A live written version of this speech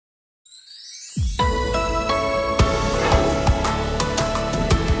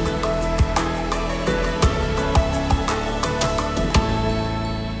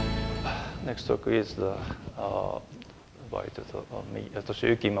next talk is by me,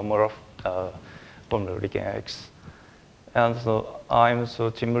 Toshiyuki Imamura from the RIKEN. And so I'm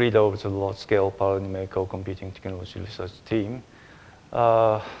team leader of the large-scale parallel numerical computing technology research team.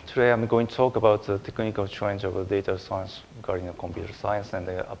 Today I'm going to talk about the technical trends of data science regarding computer science and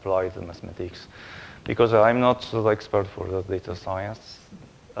applied mathematics. Because I'm not the expert for the data science.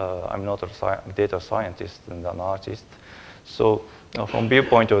 I'm not a data scientist and an artist. So from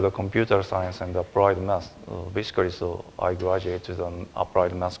viewpoint of the computer science and applied math, basically, I graduated an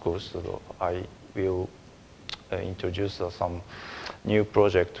applied math course. So I will introduce some new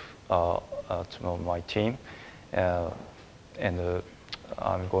project to my team. And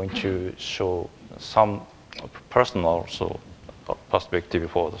I'm going to show some personal perspective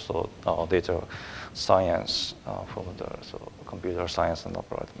for the data science from the computer science and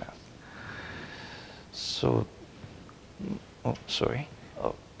applied math. So, oh, sorry.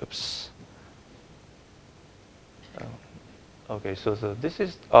 Oh, oops. Okay, so this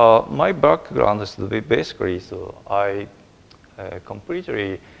is my background is basically, I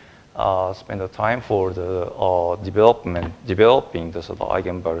completely spend the time for the developing the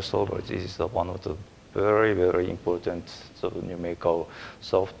eigenvalue solver. This is one of the very, very important numerical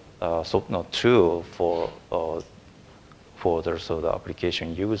tool for the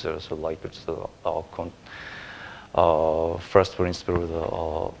application users, like first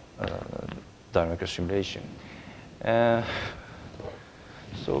principle dynamic simulation.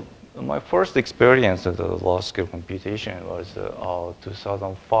 So my first experience of the large-scale computation was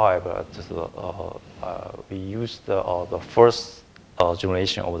 2005. We used the first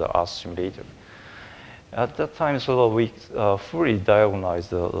generation of the Earth simulator. At that time, we fully diagnosed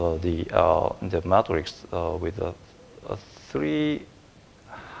the matrix with a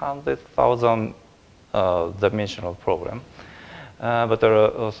 300,000 dimensional problem. But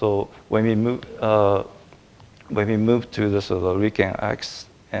also when we moved to the RIKEN,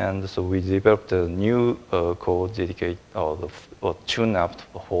 and so we developed a new code dedicated or tuned up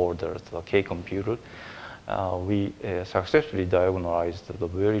for the K computer. We successfully diagnosed the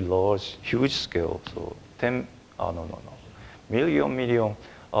very large, huge scale, million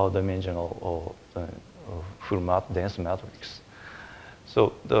dimensional full dense matrix.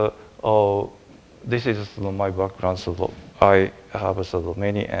 So this is my background. So I have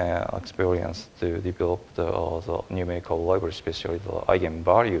many experience to develop the numerical library, especially the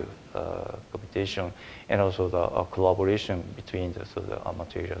eigenvalue computation, and also the collaboration between the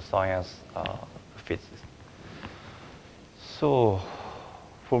material science physics. So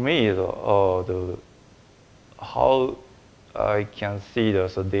for me, how I can see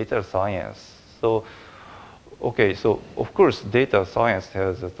the data science. So okay, so of course data science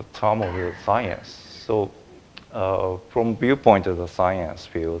has the term of the science. So from viewpoint of the science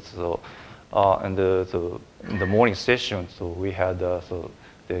field, in the morning session, we had the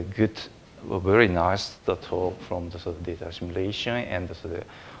good, very nice talk from the data simulation and the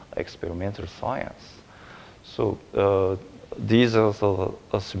experimental science. So these are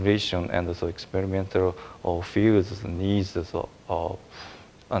the simulation and the experimental fields needs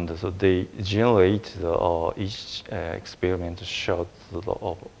and so they generate each experiment shot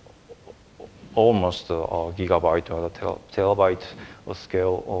almost a gigabyte or a terabyte of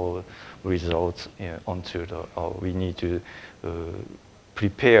scale of results onto we need to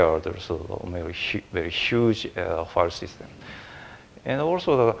prepare the very huge file system. And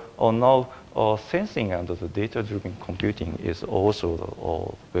also now sensing and the data-driven computing is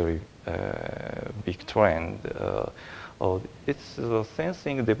also a very big trend. It's the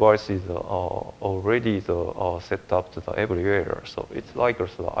sensing devices are already set up everywhere. So it's like the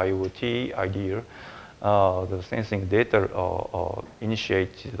IoT idea. The sensing data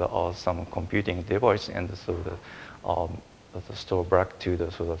initiate some computing device, and so the store back to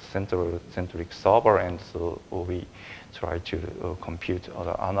the centric server, and so we try to compute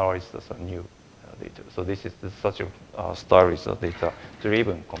or analyze the new data. So this is such a style is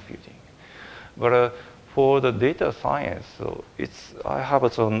data-driven computing. But for the data science, I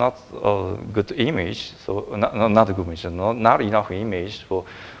have not a good image, not a good image, not enough image for.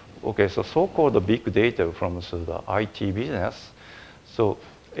 Okay, so-called big data from the IT business. So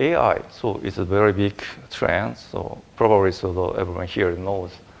AI, it's a very big trend. So probably everyone here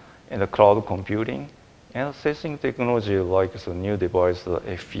knows, and the cloud computing and sensing technology like the new device, the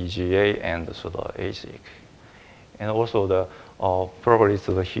FPGA and the ASIC, and also the probably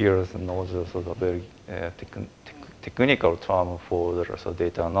here knows the very technical term for the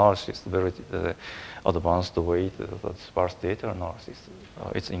data analysis, very advanced way, the sparse data analysis.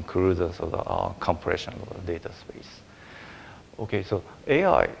 It includes the compression of the data space. Okay, so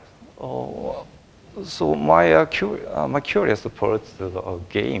AI, So my curious part is the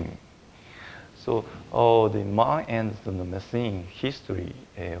game. So the man and the machine history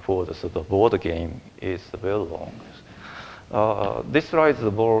for the board game is very long. This slide is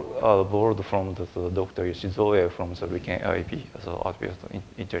the board from the Dr. Yoshizoe from the RIKEN IP, the Artificial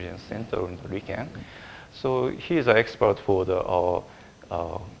Intelligence Center in the RIKEN. So he is an expert for the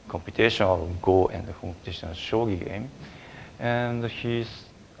computational Go and the computational Shogi game. And he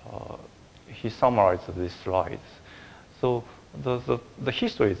summarized these slides. So the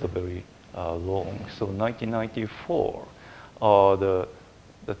history is very long. So 1994, the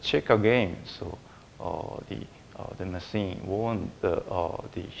checker game, so the machine won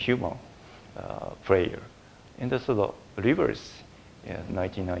the human player. And the reverse in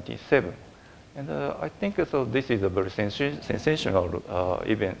 1997. And I think so this is a very sensational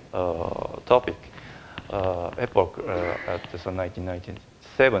event topic. Epoch at the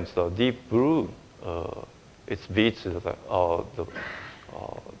 1997, so Deep Blue, it beats the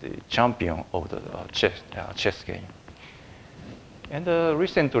champion of the chess game. And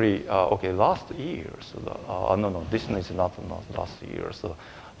recently, okay, last year, so no, this is not last year, so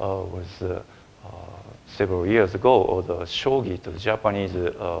was several years ago, or the shogi, the Japanese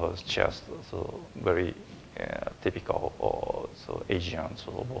chess, so very typical, so Asian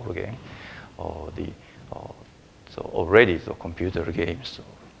sort of board game, so already the computer games so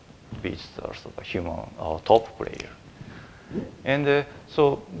beats the human top player. And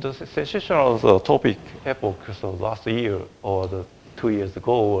so the sensational topic epoch, so last year or 2 years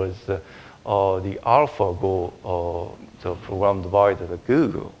ago was the AlphaGo, the programmed by the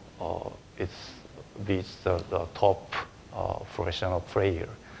Google. It beats the top professional player.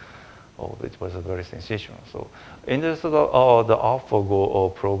 It was a very sensational. So in this, the AlphaGo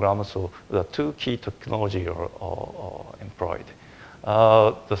program, so the two key technologies are employed.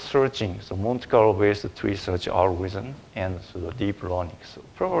 The searching, so Monte Carlo-based tree search algorithm, and so the deep learning. So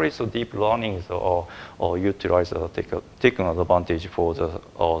probably so deep learning is utilize taking advantage for the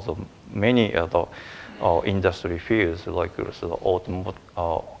many other industry fields like so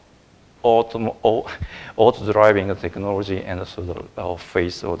auto driving technology and so the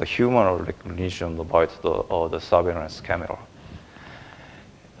face or the human recognition by the surveillance camera.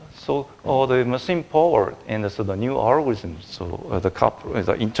 So the machine power and so the new algorithms, so the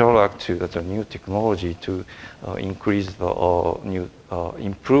interact to the new technology to increase the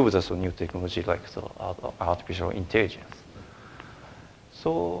improve the new technology like the artificial intelligence.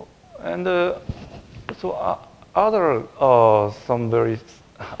 So and so other some very,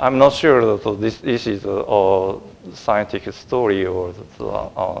 I'm not sure that this is a scientific story or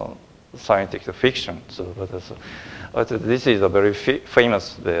scientific fiction. So, but this is a very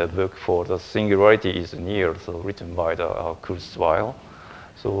famous book for the singularity is near, so written by the Kurzweil.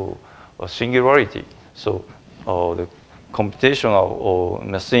 So singularity. So the computational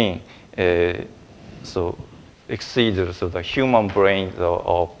machine so exceeds so the human brain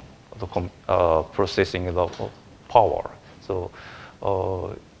processing the power. So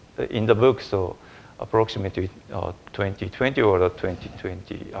in the book, so approximately 2020 or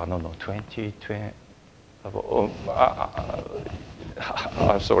 2020, no, 2020. I'm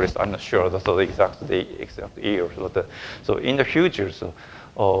sorry, I'm not sure that's the exact year. But, so in the future, so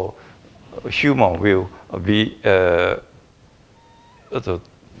human will be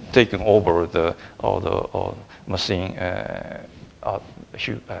taking over the machine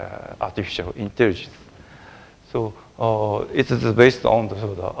artificial intelligence. So it is based on the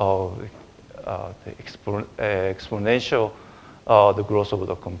exponential the growth of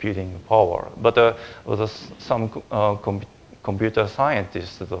the computing power. But some computer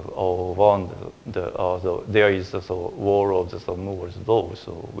scientists warned there is a war of the Moore's law,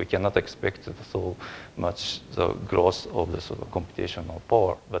 so we cannot expect so much the growth of the computational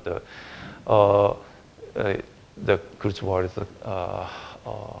power. But the Kurzweil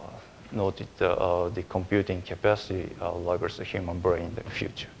noted the computing capacity rivals the human brain in the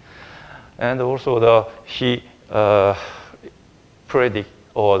future. And also he predict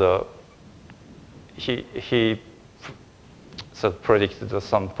or he predicted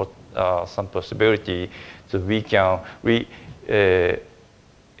some possibility that we can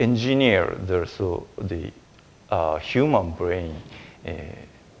engineer the human brain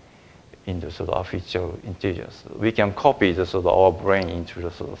in the artificial intelligence. We can copy our brain into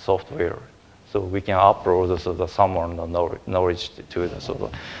the software, so we can upload someone knowledge to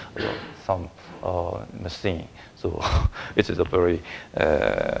some machine. So it is a very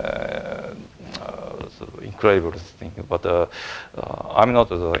incredible thing. But I'm not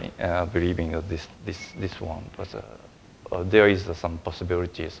believing this one. But there is some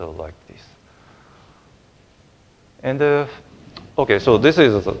possibilities like this. And okay, so this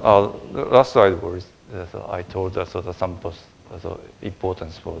is the last slide was I told us some the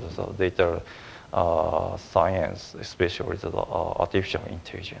importance for the data science, especially the artificial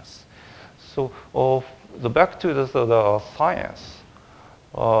intelligence. So back to the science,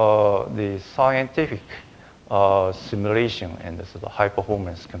 the scientific simulation and the high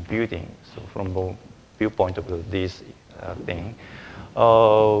performance computing. So from the viewpoint of this thing,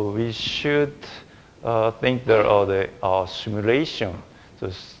 we should think there are the simulation.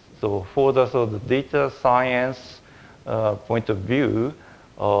 So for the data science point of view,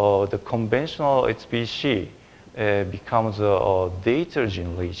 the conventional HPC becomes a data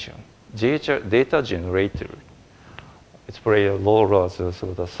generation, data generator. It's very low res,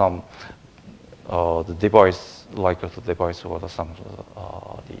 so some the device, like the device or some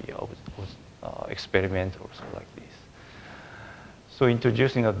experiment or so like this. So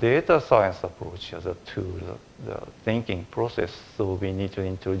introducing a data science approach as a tool, the thinking process. So we need to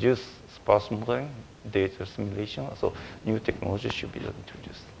introduce sparse modeling, data simulation. So new technology should be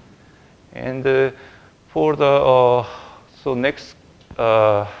introduced. And for the so next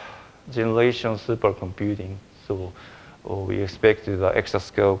generation supercomputing, so we expect the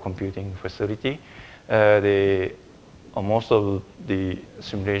exascale computing facility. Most of the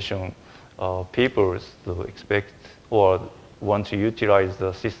simulation papers to expect or want to utilize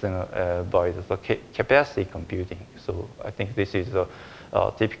the system by the capacity computing. So I think this is a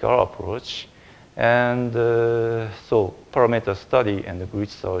typical approach. And so parameter study and the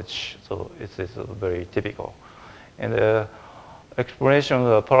grid search, so it is very typical. And exploration of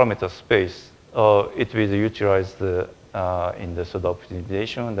the parameter space, it will utilize the in the sort of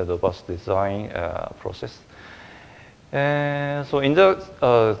optimization, the robust design process. And so in the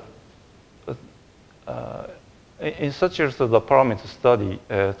in such as the parameter study,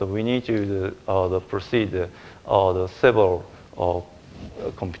 so we need to proceed the several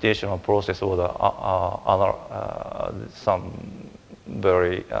computational process or some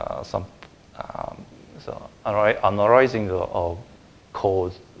very so analyzing the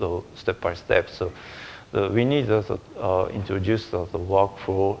code step by step. So we need to introduce the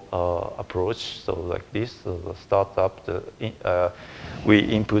workflow approach. So like this, the startup, we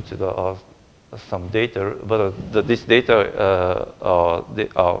input some data, but this data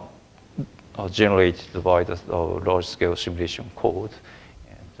are generated by the large-scale simulation code.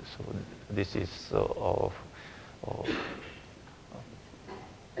 And so this is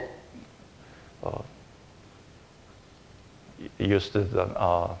used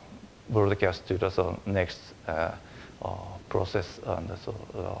to broadcast to the next process and so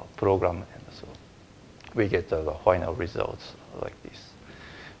program, and so we get the final results like this.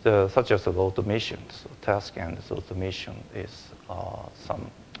 Such as the automation, so task and the automation is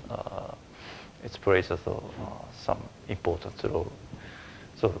it plays some important role.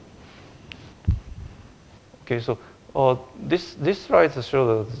 So okay, so this slide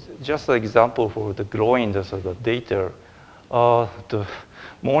shows just an example for the growing the data. The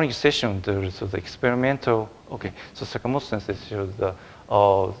morning session, there is the experimental. Okay, so Sakamoto Sensei showed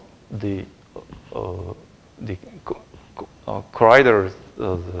the collider,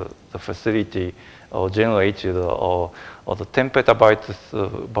 the facility generated the 10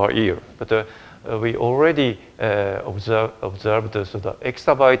 petabytes per year. But we already observed the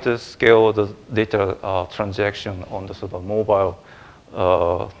exabyte scale the data transaction on the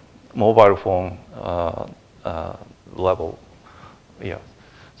mobile phone level. Yeah.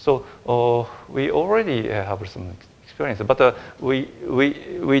 So we already have some experience, but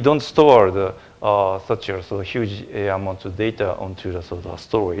we don't store the such a huge amount of data onto the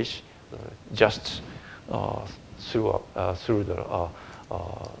storage, just through the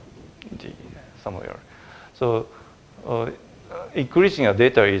somewhere. So increasing the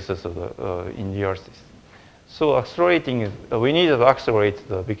data is in years. So accelerating, we need to accelerate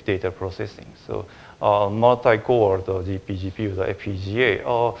the big data processing. So multi-core, the GPU, the FPGA.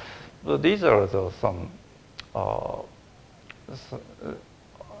 These are some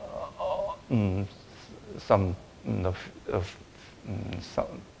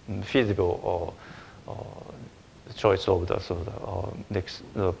feasible choice of the next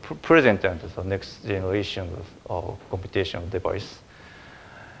present and the next generation of computational device.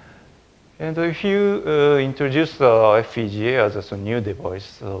 And if you introduce the FPGA as a new device,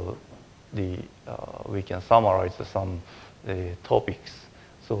 so we can summarize some topics.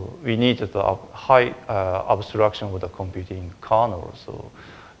 So we need the high abstraction with the computing kernel. So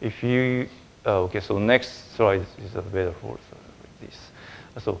if you okay, so next slide is better for this.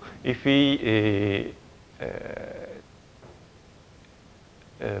 So if we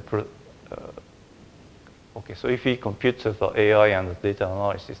okay, so if we compute the AI and the data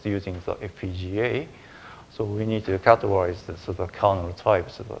analysis using the FPGA, so we need to categorize the kernel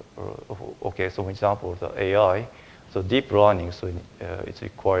types. Okay, so for example, the AI, so deep learning, so it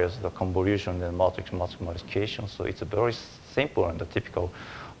requires the convolution and matrix multiplication. So it's a very simple and the typical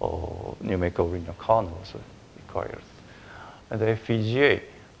numerical linear kernel so requires. And the FPGA,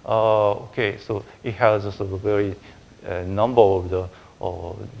 okay, so it has a sort of very number of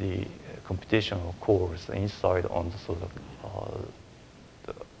the computational cores inside on the sort of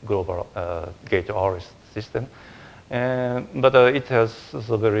the global gate array system, but it has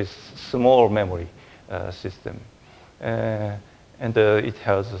a very small memory system, and it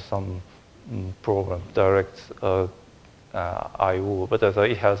has some program direct I/O, but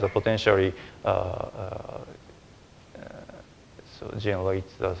it has a potentially so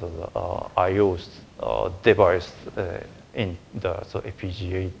generate the I/O device in the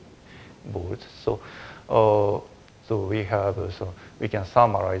FPGA board. So, so we have so we can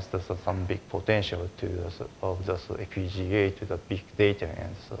summarize some big potential to of the FPGA to the big data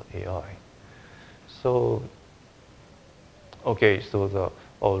and AI. So, okay, so the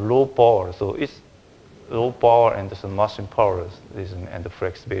low power. So it's low power and the machine power and the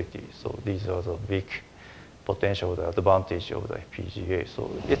flexibility. So these are the big potential, the advantage of the FPGA. So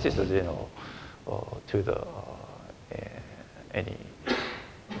it is a general to the any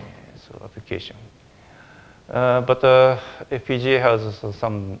so application. But FPGA has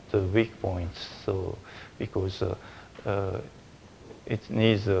some weak points. So because it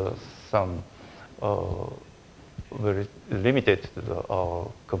needs some very limited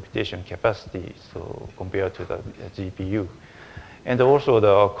computation capacity. So compared to the GPU. And also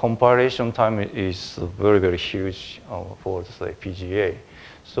the comparison time is very huge for the FPGA.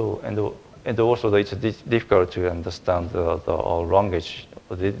 So and also it's difficult to understand the language,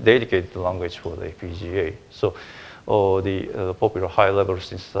 the dedicated language for the FPGA. So the popular high-level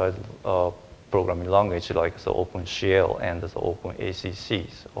synthesizer programming language like the OpenCL and the OpenACC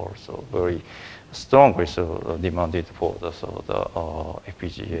is also very strongly demanded for the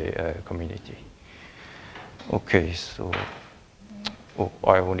FPGA community. Okay, so. Oh,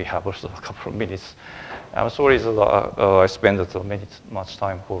 I only have also a couple of minutes. I'm sorry that I spent much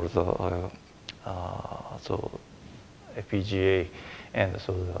time for the so FPGA and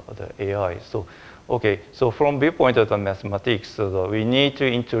so the AI. So okay, so from viewpoint of the mathematics, we need to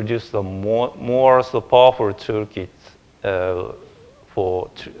introduce the more powerful toolkit for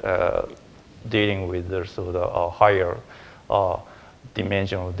dealing with the higher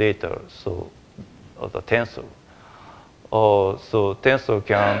dimensional data. So the tensor. So tensor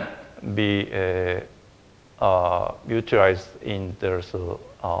can be utilized in their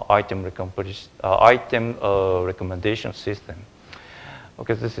item recommendation system.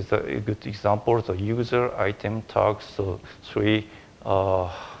 Okay, this is a good example. So user item tags, so three,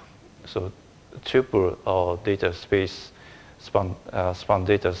 so triple data space span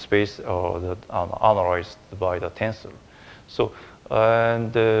data space analyzed by the tensor. So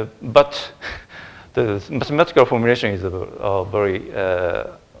and but the mathematical formulation is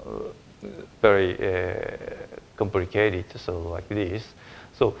very complicated. So like this.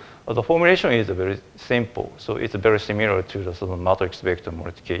 So the formulation is very simple. So it's very similar to the matrix vector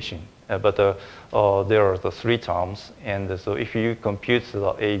multiplication. But there are the three terms, and so if you compute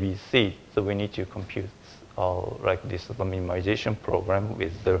the ABC, so we need to compute like this the minimization program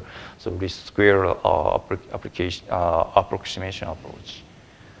with the least square approximation approach.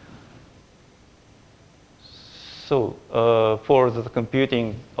 So for the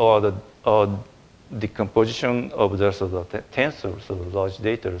computing or the decomposition of the tensor, so large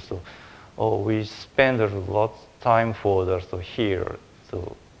data, so we spend a lot of time for the here.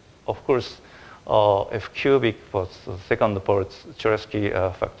 So of course, F cubic, but the second part, Cholesky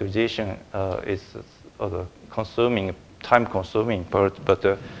factorization is the time-consuming part. But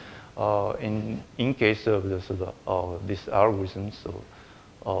in case of this algorithm, so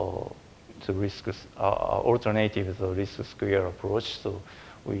the risk alternative, the risk square approach. So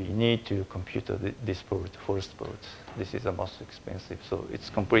we need to compute this part, first part. This is the most expensive. So it's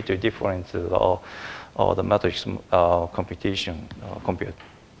completely different to the matrix computation compared.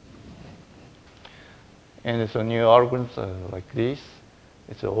 And it's a new algorithm like this.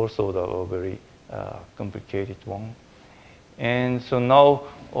 It's also the very complicated one. And so now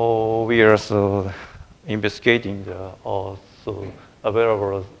we are investigating the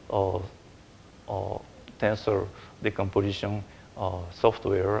available tensor decomposition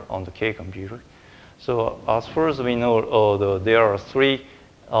software on the K computer. So as far as we know, there are three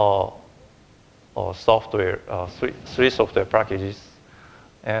software packages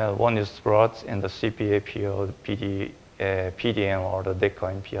One is Sprat, and the CPA, PDN, or the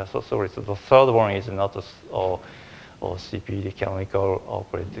DECA NPR. So sorry, so the third one is not a CPD, chemical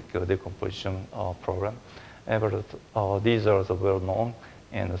operatic decomposition program. But these are the well-known,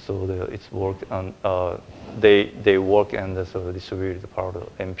 and so it's work on they work and sort of distributed part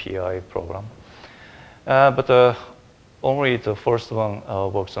of MPI program. But only the first one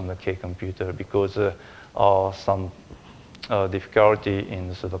works on the K computer because some difficulty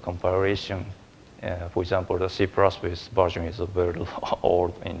in sort of comparison. For example, the C++ version is very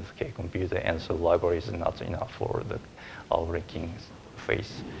old in the K computer, and so library is not enough for the ranking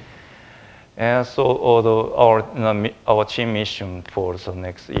phase. And so our team mission for the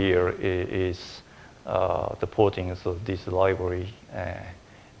next year is the porting of this library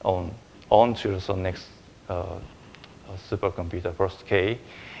onto the next supercomputer first K,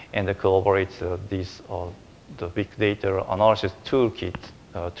 and collaborate the big data analysis toolkit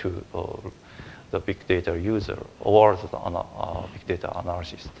to the big data user or the big data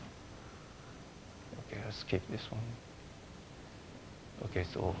analyst. Okay, let's skip this one. Okay,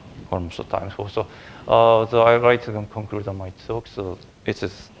 so almost the time. So I like to conclude on my talk. So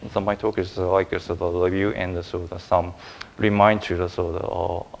my talk is like a review and some reminder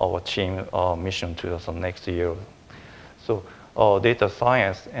to our team mission to the next year. So data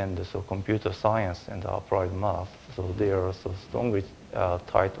science and computer science and applied math. So they are strongly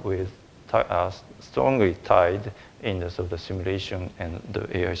strongly tied in the simulation and the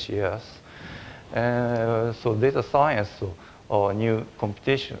AICS. So data science. New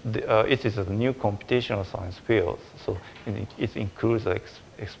computation. It is a new computational science field. So it includes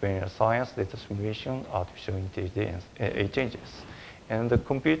experiential science, data simulation, artificial intelligence, and the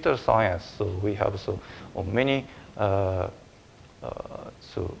computer science. So we have many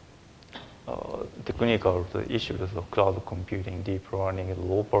technical issues of cloud computing, deep learning,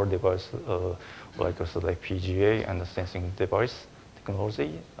 low power device like PGA and the sensing device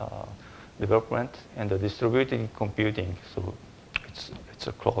technology. Development and the distributed computing, so it's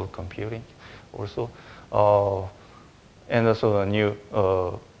a cloud computing also, and also a new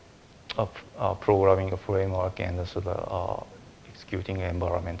programming framework and also executing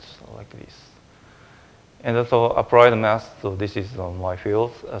environments like this. And also applied math, so this is my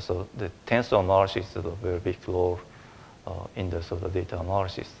field. So the tensor analysis is a very big role in the data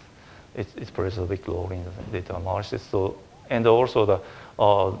analysis. It plays a big role in the data analysis. So and also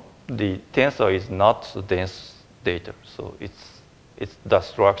the tensor is not dense data, so the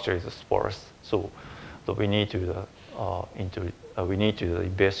structure is sparse. So we need to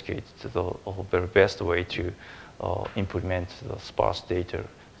investigate the very best way to implement the sparse data,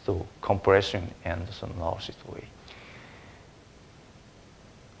 so compression and analysis way.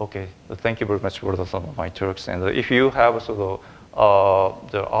 Okay, thank you very much for some of my talks. And if you have the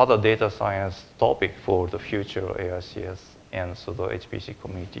other data science topic for the future AICS and the HPC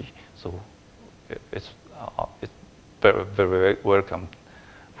community, so it's very, very welcome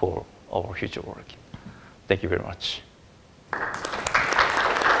for our future work. Thank you very much.